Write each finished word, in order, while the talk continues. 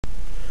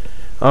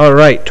All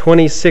right,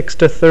 26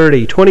 to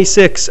 30.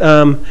 26,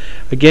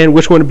 again,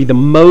 which one would be the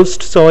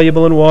most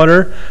soluble in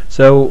water?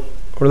 So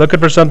we're looking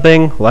for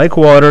something like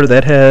water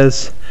that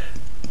has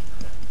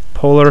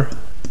polar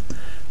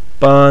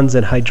bonds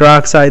and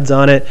hydroxides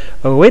on it.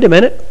 Oh, wait a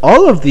minute.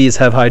 All of these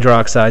have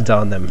hydroxides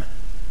on them.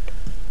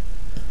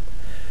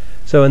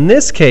 So in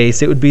this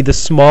case, it would be the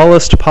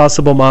smallest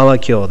possible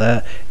molecule.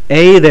 The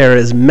A there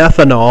is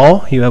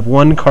methanol. You have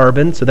one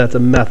carbon, so that's a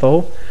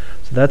methyl.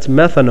 So that's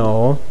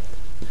methanol.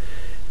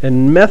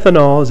 And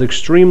methanol is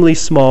extremely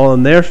small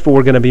and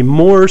therefore going to be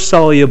more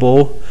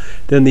soluble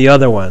than the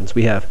other ones.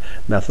 We have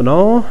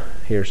methanol,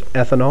 here's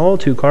ethanol,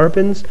 2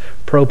 carbons,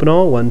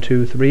 propanol, 1,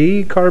 2,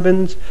 3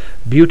 carbons,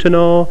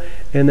 butanol,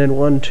 and then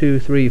 1, 2,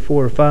 3,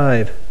 4,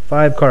 5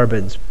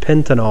 carbons,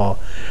 pentanol.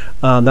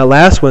 That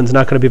last one's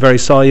not going to be very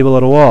soluble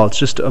at all. It's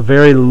just a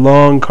very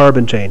long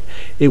carbon chain.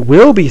 It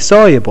will be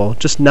soluble,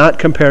 just not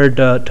compared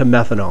to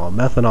methanol.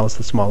 Methanol is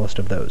the smallest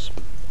of those.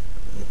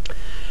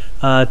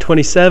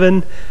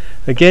 27.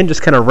 Again,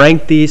 just kind of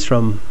rank these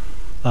from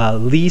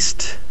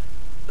least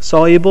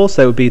soluble,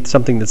 so that would be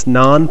something that's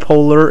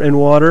nonpolar in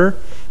water,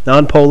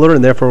 nonpolar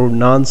and therefore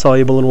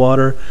non-soluble in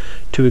water,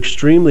 to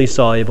extremely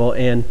soluble.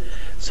 And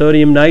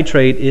sodium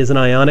nitrate is an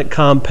ionic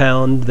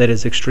compound that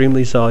is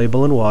extremely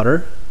soluble in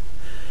water.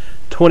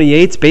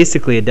 28 is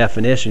basically a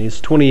definition.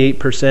 It's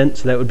 28%,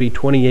 so that would be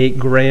 28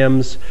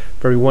 grams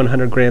for every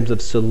 100 grams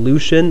of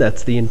solution.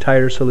 That's the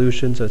entire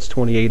solution, so it's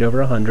 28 over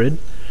 100.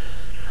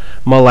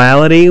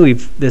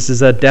 Molality, this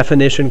is a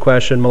definition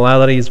question.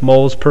 Molality is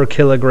moles per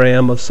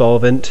kilogram of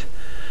solvent.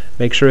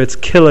 Make sure it's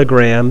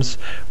kilograms.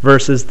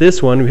 Versus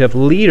this one, we have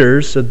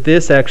liters, so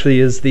this actually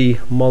is the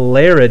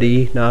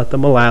molarity, not the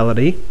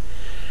molality.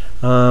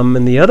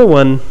 And the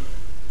others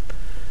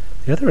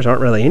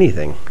aren't really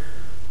anything.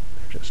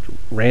 They're just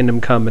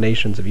random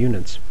combinations of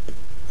units.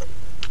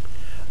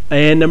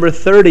 And number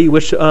 30,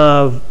 which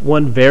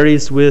one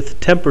varies with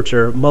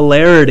temperature?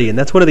 Molarity, and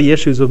that's one of the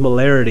issues with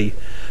molarity.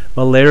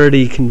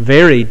 Molarity can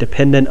vary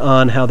dependent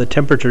on how the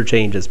temperature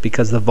changes,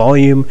 because the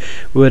volume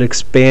would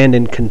expand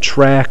and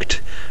contract,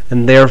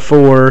 and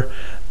therefore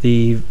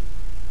the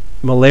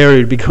molarity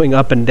would be going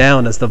up and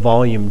down as the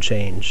volume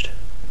changed.